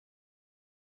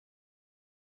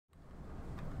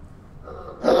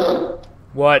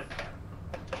What?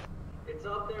 It's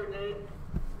up there, Nid.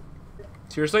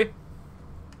 Seriously?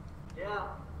 Yeah.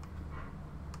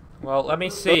 Well, let me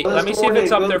see. Let me see if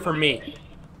it's up there for me.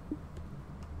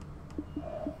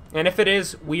 And if it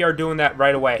is, we are doing that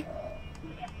right away.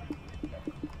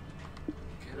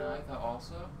 Can I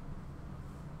also?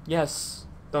 Yes,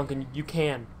 Duncan, you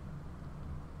can.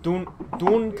 Dun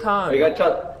can. You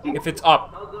gotta If it's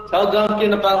up. tell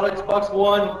Duncan about Xbox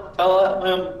One. Tell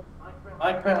him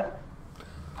Minecraft.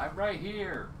 I'm right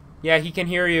here. Yeah, he can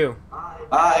hear you.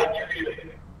 Hi.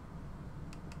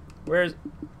 Where's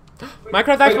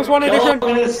Minecraft Xbox One edition? Tell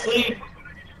him in his sleep.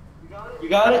 You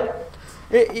got it?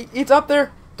 It's up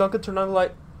there. Duncan, turn on the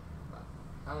light.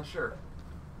 Sure.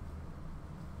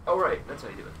 Oh, right. That's how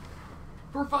you do it.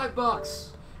 For $5.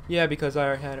 Yeah, because I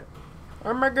already had it.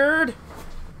 Oh my god.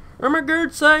 Oh my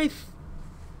god, Scythe.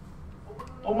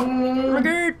 Oh my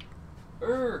god.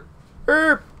 Oh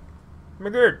my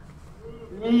god.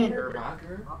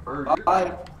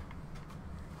 Bye.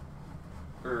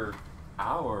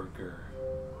 Our girl.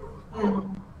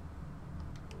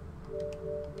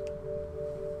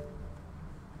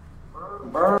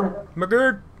 Burn. My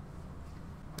god.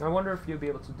 I wonder if you'll be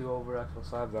able to do over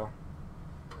Xbox Live though.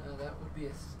 That would be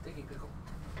a sticky pickle.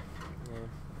 Yeah.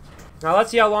 Now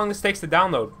let's see how long this takes to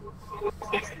download.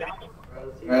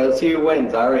 Alright, let's see who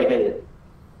wins. I already hit it.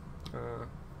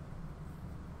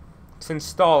 It's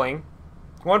installing.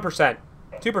 1%,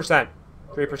 2%,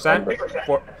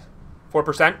 3%,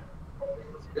 4%.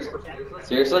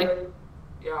 Seriously?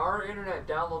 Yeah, our internet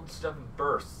downloads stuff in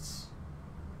bursts.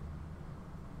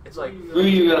 It's like Who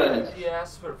you gonna?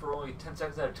 yes, but for only 10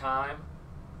 seconds at a time.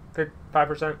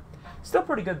 5%. Still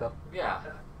pretty good though. Yeah.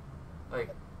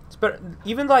 Like, It's better.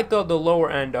 Even like the lower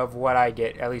end of what I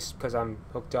get, at least because I'm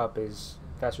hooked up, is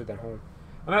faster than home.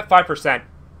 I'm at 5%,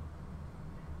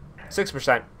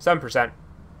 6%, 7%,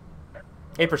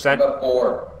 8%, About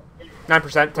 4.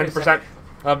 9%, 10%,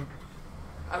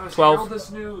 I was 12. tell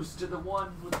this news to the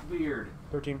one with the beard.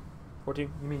 13,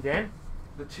 14. You mean Dan?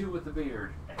 The two with the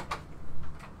beard.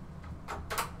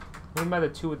 What do you mean by the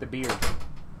two with the beard?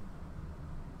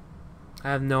 I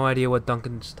have no idea what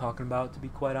Duncan's talking about, to be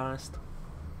quite honest.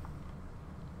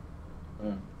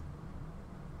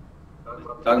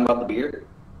 Talking about the beard?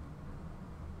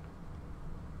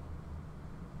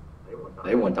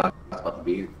 They won't talk about the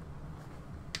beard.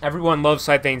 Everyone loves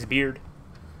ScytheVein's beard.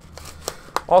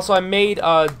 Also, I made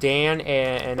Dan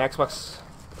an Xbox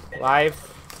Live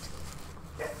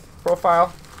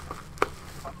profile.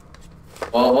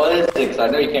 Well, what is it? Because I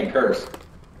know you can't curse.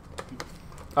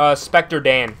 Spectre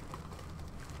Dan.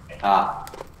 Ah.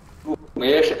 Ooh,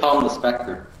 maybe I should call him the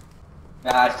Spectre.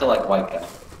 Nah, I still like White Guy.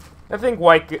 I think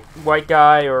white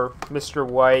guy or Mr.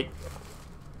 White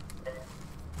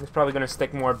is probably gonna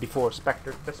stick more before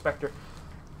Spectre. The Spectre.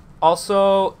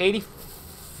 Also,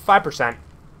 85%.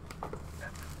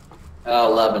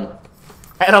 11.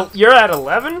 You're at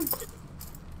 11?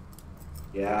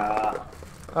 Yeah.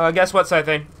 Guess what,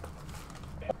 ScytheVein?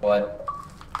 What?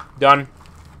 Done.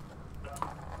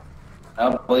 I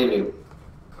don't believe you.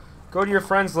 Go to your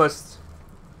friends list.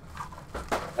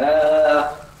 I'm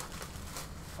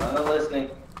not listening.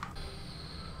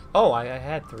 Oh, I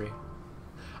had 3.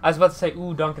 I was about to say,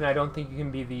 ooh, Duncan, I don't think you can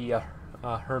be the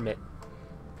hermit.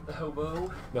 The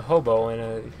hobo. The hobo,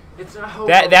 and It's a hobo.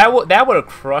 that would have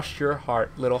crushed your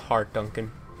little heart,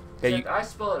 Duncan. That you, I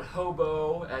spell it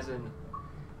hobo as in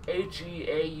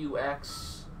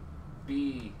HEAUXBEAUX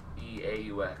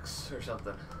or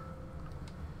something.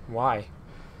 why?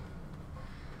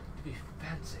 To be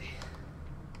fancy.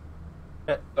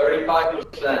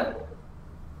 35%.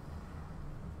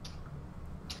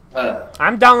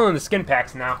 I'm downloading the skin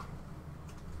packs now.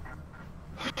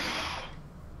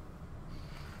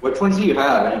 Which ones do you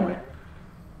have anyway?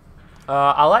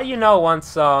 I'll let you know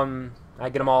once I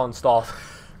get them all installed.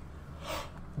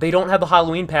 They don't have the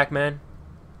Halloween pack, man.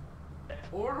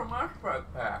 Or a Minecraft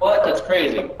pack. What? That's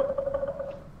crazy.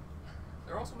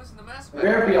 They're also missing the mask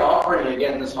We're gonna be offering it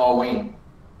again this Halloween.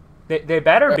 They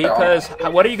better be, because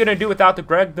what are you gonna do without the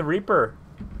Greg the Reaper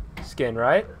skin,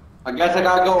 right? I guess I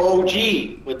gotta go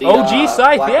OG with the OG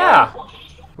Scythe, Black yeah. Lion.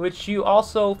 Which you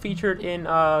also featured in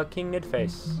King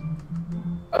Nidface.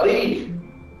 Ali.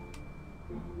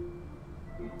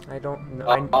 I don't know.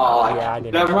 Yeah, I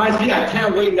didn't. That reminds me, I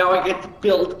can't wait. Now I get to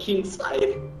build King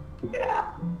Scythe. Yeah.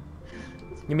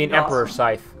 You mean Emperor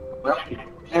Scythe?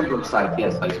 Emperor Scythe,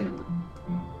 yes, I remember.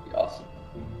 Be awesome.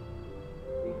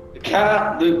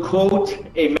 The quote,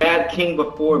 a mad king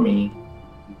before me.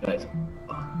 You guys.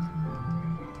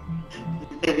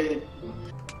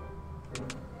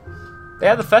 They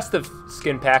have the festive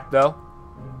skin pack though.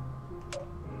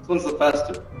 This one's the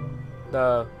festive.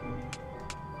 The...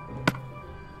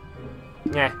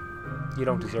 Nah, you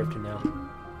don't deserve to know.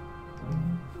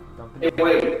 Hey,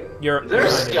 wait. You're Is there a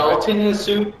skeleton in the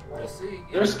suit? We'll see.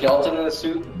 Is there a skeleton in the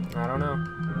suit? I don't know.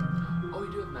 Oh,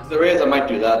 you do have If message. there is, I might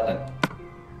do that then.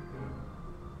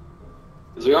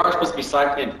 Because we are supposed to be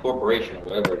ScytheVein Corporation, or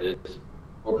whatever it is.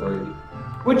 Corporated.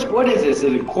 What is this? Is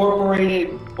it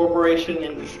incorporated corporation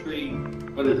industry?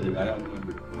 What is it? I don't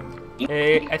remember.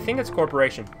 Hey, I think it's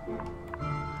corporation.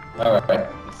 Alright,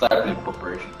 ScytheVein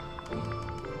Corporation.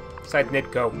 Side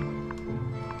knit go.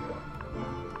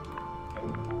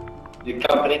 The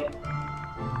company.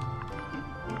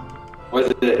 What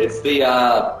is it? It's the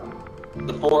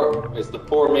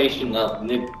formation of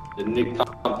the Nid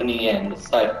Company and the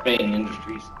ScytheVein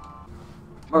Industries.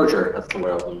 Merger, that's the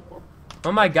word I was looking for.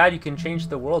 Oh my god, you can change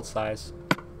the world size.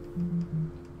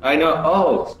 I know.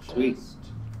 Oh, sweet.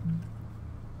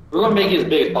 We're gonna make it as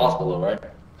big as possible, though, right?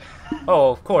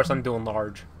 Oh, of course, I'm doing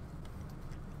large.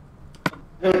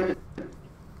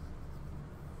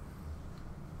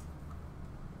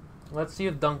 Let's see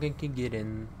if Duncan can get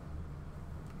in.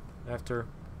 After.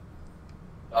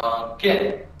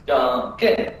 Duncan.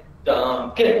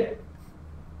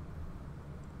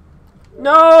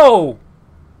 No!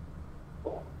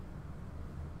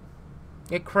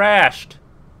 It crashed.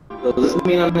 Does this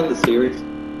mean I'm in the series?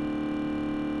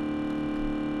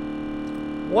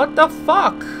 What the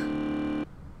fuck?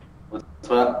 What's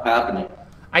happening?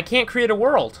 I can't create a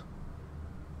world.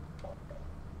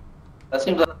 That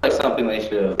seems like something they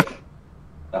should have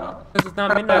done. Because it's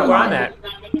not midnight where I'm at.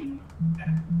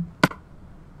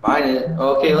 Find it.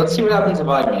 Okay, let's see what happens if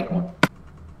I make one.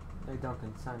 Hey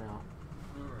Duncan, sign out.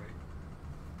 Alright.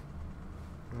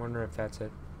 I wonder if that's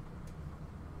it.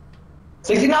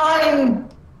 69!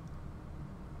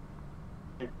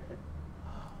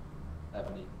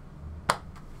 70. Are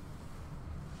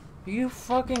you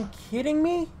fucking kidding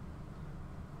me?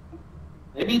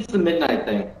 Maybe it's the midnight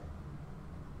thing.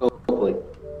 Hopefully.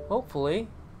 Hopefully.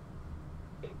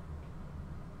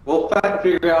 We'll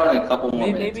figure out in a couple more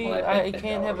minutes. Maybe when I think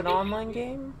can't have an online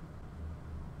game?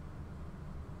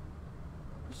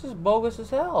 This is bogus as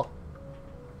hell.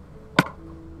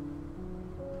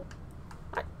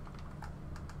 I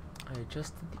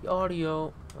adjusted the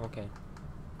audio. Okay.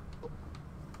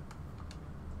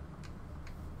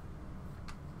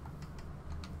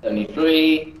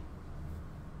 $73,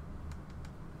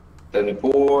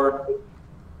 $74,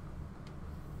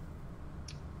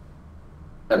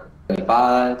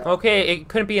 $75. Okay, it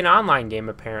couldn't be an online game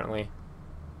apparently.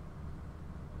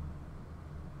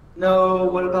 No,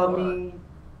 what about me?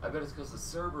 I bet it's because the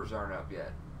servers aren't up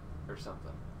yet. Or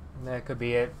something. That could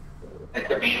be it.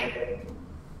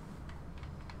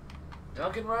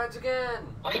 Duncan rides again!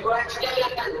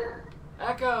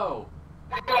 Echo!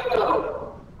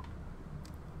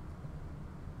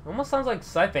 Almost sounds like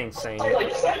ScytheVein saying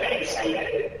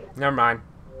it. Never mind.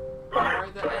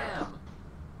 Right the am.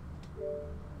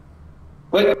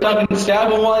 Quick, Duncan,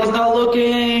 stab him while he's not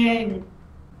looking!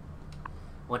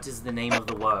 What is the name of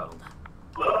the world?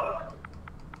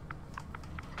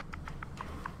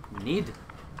 Nid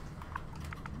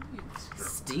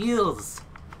Steals.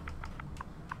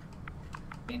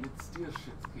 Nid Steals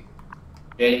Shitsky.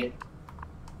 Okay.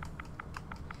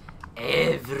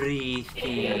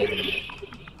 Everything.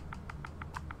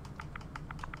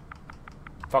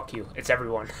 Fuck you. It's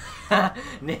everyone.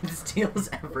 Nid Steals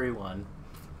Everyone.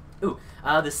 Ooh,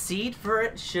 the seed for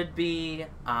it should be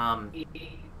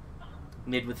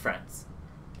Nid with Friends.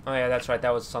 Oh yeah, that's right.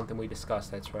 That was something we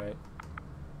discussed. That's right.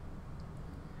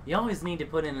 You always need to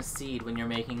put in a seed when you're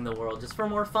making the world, just for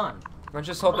more fun. I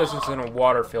just hope this isn't a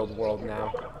water-filled world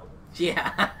now.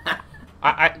 Yeah.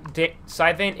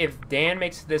 ScytheVein, if Dan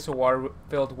makes this a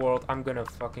water-filled world, I'm gonna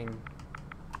fucking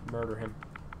murder him.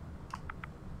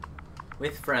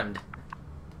 With friend.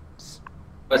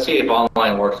 Let's see if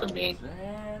online works with me.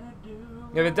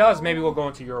 If it does, maybe we'll go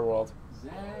into your world.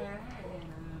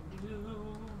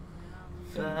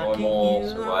 Normal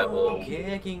survival.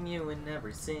 Kicking you in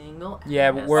every single Yeah,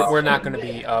 ass. we're not gonna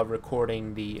be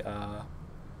recording the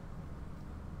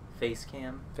Face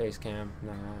cam. face cam.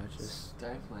 No, it's just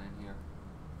Stifling in here.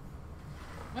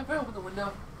 If I open the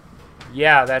window?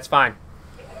 yeah, that's fine.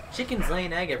 Chickens lay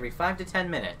an egg every 5 to 10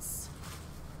 minutes.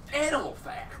 Animal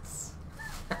facts!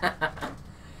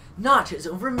 Notch has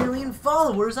over 1 million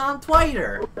followers on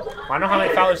Twitter. I know how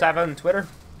many followers I have on Twitter.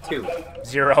 2.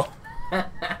 0.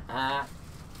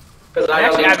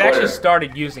 I've actually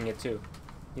started using it too.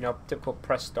 You know, typical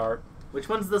press start. Which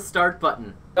one's the start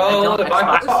button? Oh, if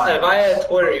I had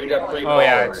Twitter, you'd have 3 Oh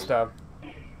yeah, followers. it's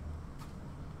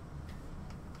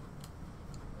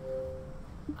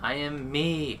I am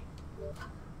me.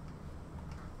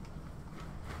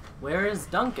 Where is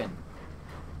Duncan?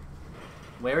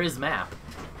 Where is map?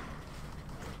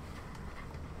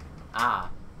 Ah.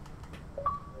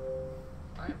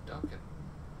 I am Duncan.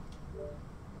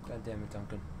 God damn it,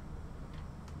 Duncan.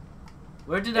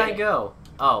 Where did I go?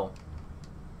 Oh.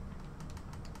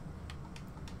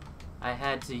 I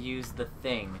had to use the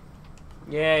thing.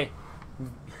 Yay.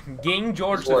 King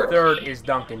George This works. III is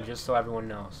Duncan, just so everyone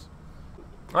knows.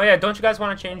 Oh yeah, don't you guys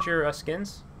want to change your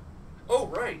skins? Oh,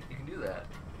 right. You can do that.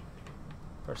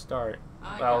 Or start?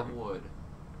 I Well, got wood.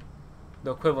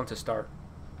 the equivalent to start.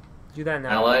 Do that now.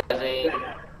 Analyzing.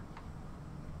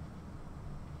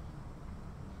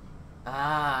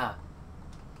 Ah.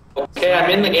 Okay, I'm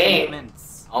in the game.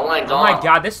 Achievements. Online's Oh on. my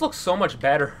god, this looks so much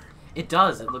better. It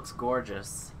does. It looks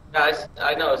gorgeous. Guys,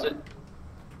 I know.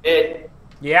 It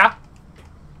Yeah?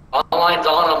 online's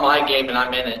on my game and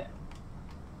I'm in it.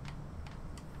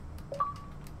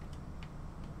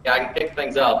 Yeah, I can pick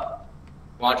things up.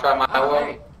 Want to try my Oh, one?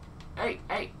 hey. Hey,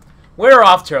 hey. We're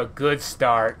off to a good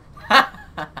start.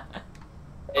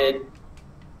 It.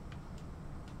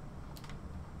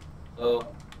 So.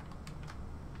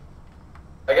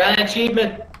 I got an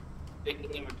achievement. Taking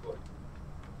inventory.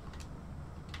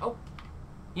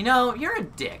 You know, you're a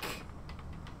dick.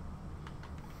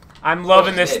 I'm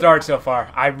loving this shit. start so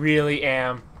far. I really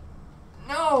am.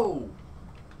 No!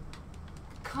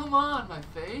 Come on, my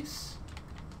face.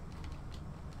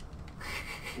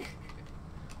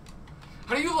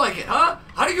 How do you like it, huh?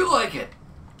 How do you like it?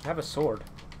 I have a sword.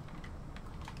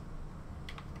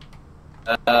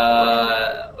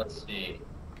 Let's see.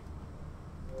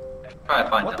 I'm trying to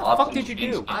find What the the fuck options. did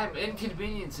you do? I'm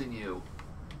inconveniencing you.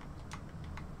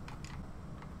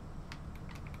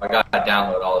 I gotta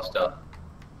download all the stuff.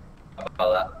 How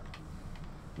about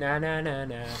Na na na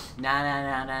na. Na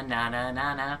na na na na na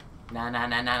na na na na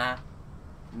na na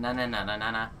na na na na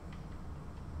na na.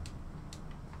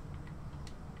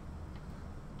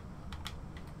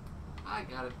 I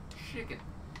got a chicken.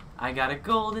 I got a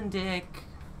golden dick.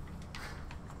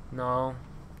 No.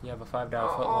 You have a $5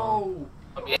 footlong. Oh,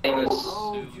 that? I'm getting this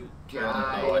oh, suit. you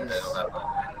I don't know what guys. I don't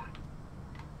have.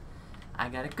 I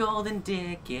got a golden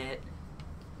dicket.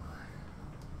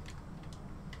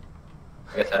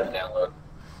 I guess I have to download.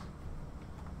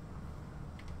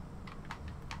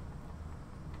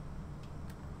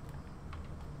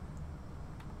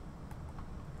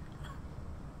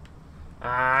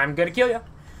 I'm gonna kill you.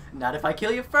 Not if I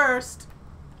kill you first.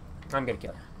 I'm gonna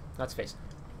kill you. Let's face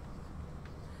it.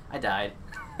 I died.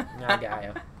 I got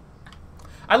you.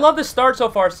 I love the start so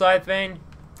far, ScytheVein.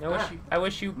 I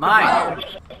wish you. Mine.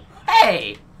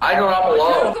 Hey! I know I'm With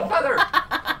alone. the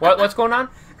feather. What's going on?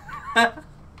 I'm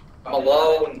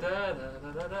alone.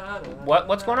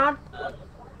 What's going on?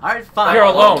 Alright, fine. You're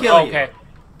I'll alone. kill you. Okay.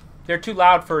 They're too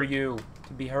loud for you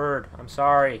to be heard. I'm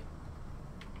sorry.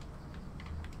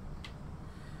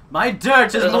 My dirt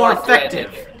is There's more a lot of land in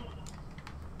effective. here.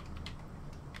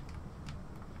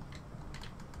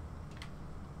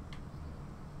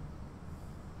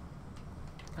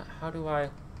 How do I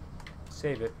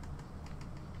save it?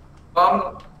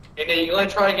 Okay, you wanna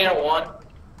try again at 1?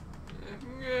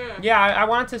 Yeah, I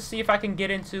wanted to see if I can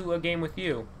get into a game with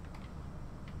you.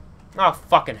 Oh,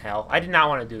 fucking hell. I did not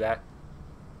want to do that.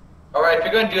 Alright, if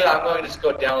you're gonna do that, I'm going to just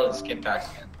go download the skin packs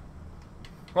again.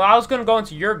 Well, I was going to go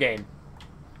into your game.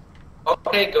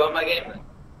 Okay, go in my game then.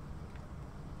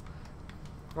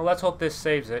 Well, let's hope this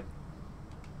saves it.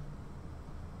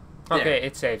 Okay, There.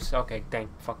 it saves. Okay, thank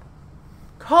fuck.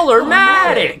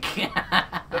 Colormatic!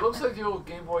 That looks like the old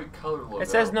Game Boy Color logo. It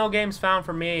says no games found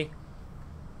for me.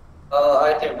 I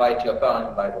have to invite you. I found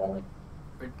invite only.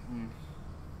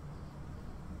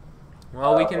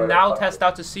 Well, we can where the now fuck test is-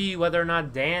 out to see whether or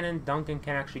not Dan and Duncan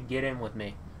can actually get in with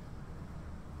me.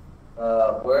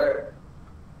 Where?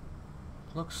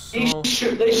 Looks so...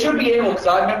 They should be able, because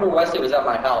I remember Wesley was at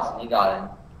my house and he got in.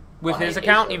 With on his AK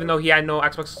account, server. even though he had no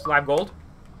Xbox Live Gold?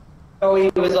 No,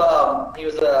 he was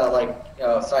like,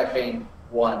 ScytheVein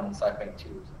 1 and ScytheVein 2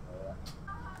 or something like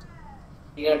that.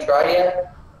 You gonna try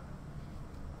yet?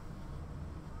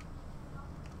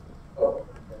 Oh, okay.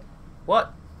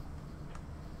 What?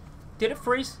 Did it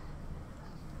freeze?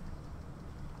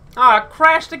 Ah, it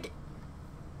crashed again.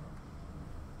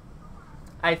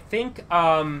 I think,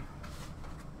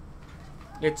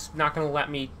 it's not gonna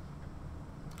let me...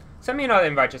 Send me another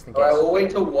invite just in case. Alright, we'll wait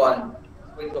till 1.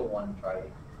 Wait till 1, try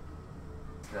it.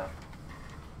 Yeah.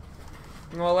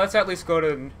 Well, let's at least go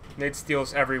to Nid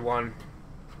Steals Everyone.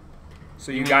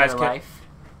 So you mean guys their can... life?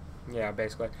 Yeah,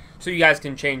 basically. So you guys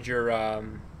can change your,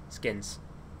 skins.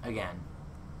 Again.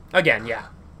 Again, yeah.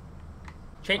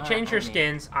 Change I your mean-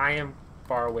 skins. I am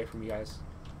far away from you guys.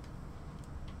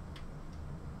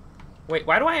 Wait,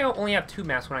 why do I only have 2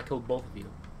 maps when I killed both of you?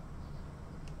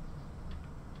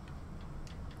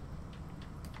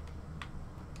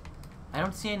 I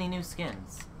don't see any new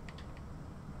skins.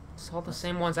 It's all the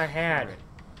same ones I had.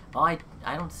 Oh, I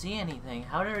don't see anything.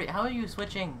 How are you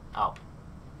switching? Oh.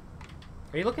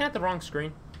 Are you looking at the wrong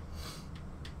screen?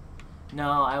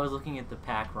 No, I was looking at the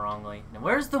pack wrongly. Now,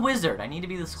 where's the wizard? I need to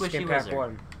be the squishy Skin pack wizard.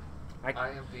 1. I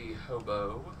am the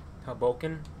hobo.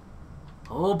 Hoboken?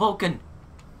 Hoboken.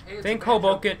 Hey, it's Think a matchup-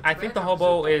 Hoboken. it's a I think the matchup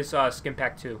hobo system. is Skin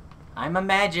Pack 2. I'm a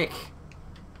magic.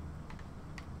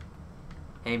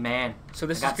 Hey man, So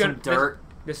this I got is gonna some dirt.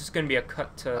 This is gonna be a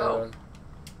cut to. Oh.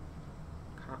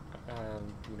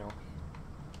 You know,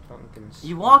 Duncan's.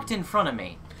 You walked in front of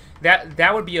me.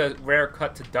 That would be a rare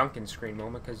cut to Duncan's screen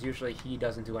moment because usually he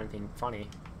doesn't do anything funny.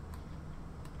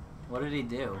 What did he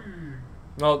do?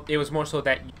 Well, it was more so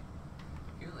that.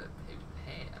 You live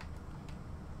in ham.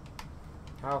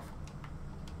 Oh,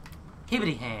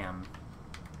 Hibbity ham.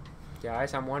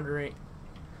 guys, I'm wondering.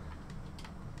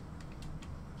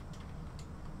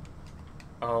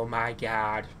 Oh my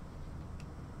god.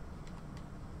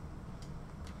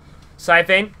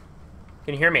 ScytheVein,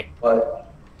 can you hear me? But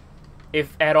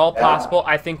If at all Yeah. possible,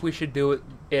 I think we should do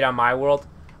it on my world.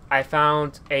 I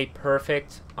found a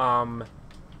perfect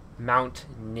Mount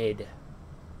Nid.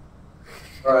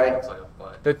 alright. Looks like a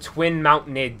butt. The twin Mount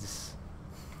Nids.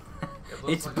 It looks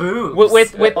It's like boobs.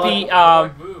 With the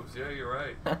like boobs. Yeah, you're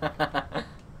right.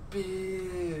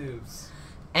 Boobs.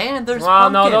 And there's well,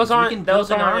 no, pumpkins. those We aren't. can build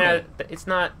Those an aren't. army. It's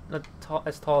not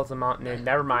as tall as the Mount Nid.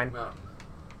 Never mind. Mountain.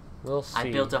 We'll see.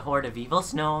 I built a horde of evil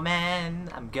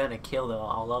snowmen. I'm gonna kill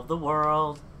all of the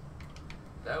world.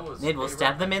 That was. Nid will a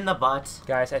stab them in the butt.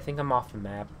 Guys, I think I'm off the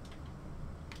map.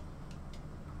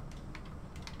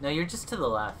 No, you're just to the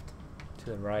left. To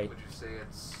the right. Would you say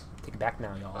it's Take it back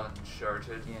now, y'all.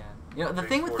 Uncharted? Yeah. You know, the Big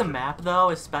thing with the portion. map, though,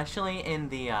 especially in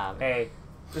the... Hey,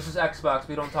 this is Xbox.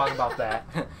 We don't talk about that.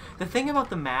 the thing about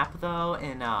the map, though,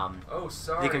 in Oh,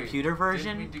 sorry. computer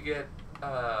version? Didn't mean to get.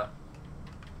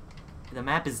 the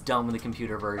map is dumb with the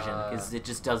computer version, because it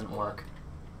just doesn't hold work.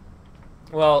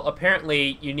 Well,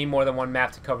 apparently you need more than one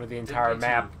map to cover the entire me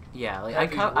map. Yeah, like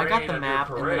Heavy I got rain the on your map,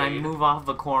 and then I parade. move off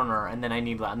the corner, and then I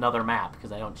need another map,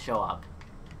 because I don't show up.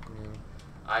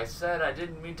 I said I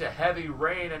didn't mean to heavy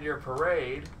rain on your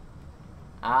parade.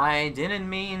 I didn't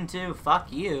mean to. Fuck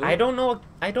you. I don't know.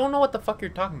 I don't know what the fuck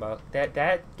you're talking about.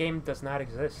 That game does not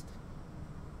exist.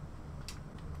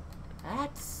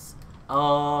 That's...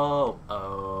 Oh.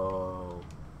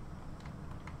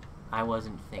 I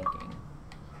wasn't thinking.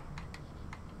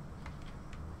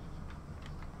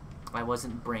 I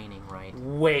wasn't braining right.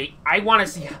 Wait, I want to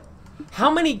see how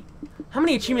many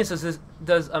achievements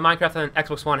does a Minecraft on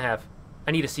Xbox One have?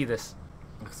 I need to see this.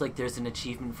 Looks like there's an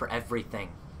achievement for everything.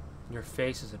 Your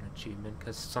face is an achievement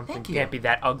because something Thank you. can't be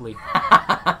that ugly.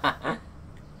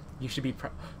 You should be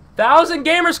 1,000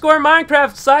 gamer score in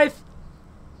Minecraft, Scythe.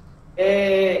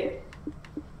 Hey!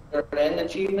 An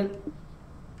achievement?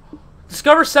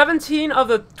 Discover 17 of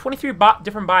the 23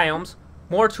 different biomes.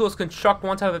 More tools. Construct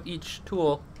one type of each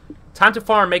tool. Time to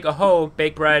farm. Make a hoe.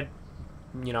 Bake bread.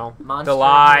 You know, Monster the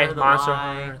lie. Hunter, the Monster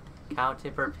lie, Hunter. Cow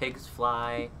tipper, pigs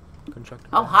fly. Construct.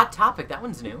 Oh, Hot Topic. That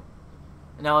one's new.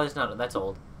 No, it's not. That's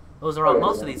old. Those are all.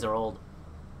 Most of these are old.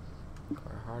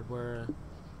 Car hardware.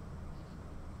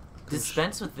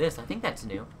 Dispense with this. I think that's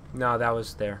new. No, that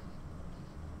was there.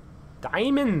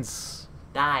 Diamonds.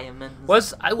 Diamonds.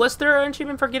 Was there an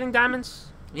achievement for getting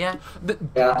diamonds? Yeah.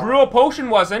 Yeah. Brew a potion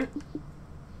wasn't.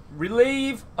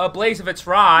 Relieve a blaze of its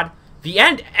rod. The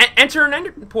end. Enter an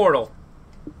ender portal.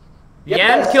 The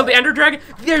Yes. end. Kill the ender dragon.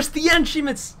 There's the end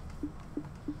achievements.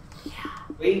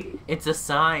 Wait. It's a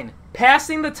sign.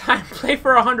 Passing the time. Play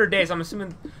for 100 days. I'm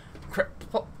assuming.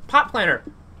 Pot planter.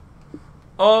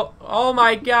 Oh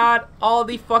my God! All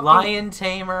the fucking. Lion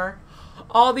Tamer.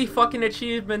 All the fucking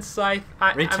achievements, Scythe.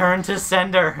 Return to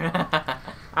sender.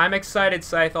 I'm excited,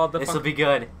 Scythe. All the. This will be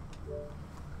good.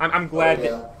 I'm glad.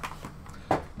 Oh,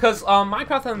 yeah. Because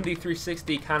Minecraft on the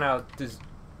 360 kind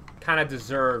of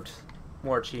deserved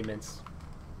more achievements.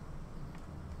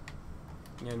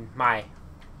 In my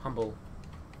humble,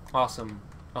 awesome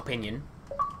opinion.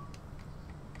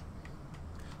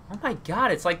 Oh my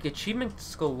God! It's like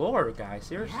achievements galore, guys.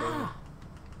 Seriously. Yeah.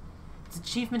 It's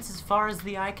achievements as far as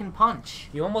the eye can punch.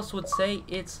 You almost would say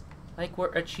it's like we're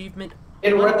achievement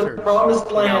And we're at the hunters.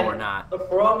 promised land. No, we're not. The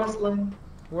promised land.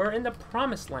 We're in the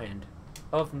promised land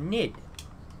of Nid.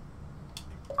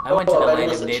 I went to the that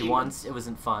land was of Nid achievement. once. It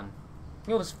wasn't fun.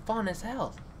 It was fun as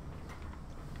hell.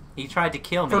 He tried to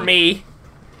kill me. For me.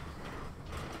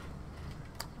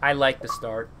 I like the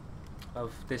start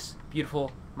of this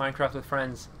beautiful Minecraft with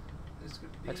Friends This could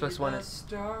be Xbox One the is-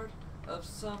 start of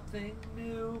something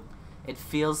new. It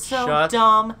feels so Shut-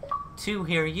 dumb to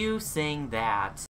hear you sing that.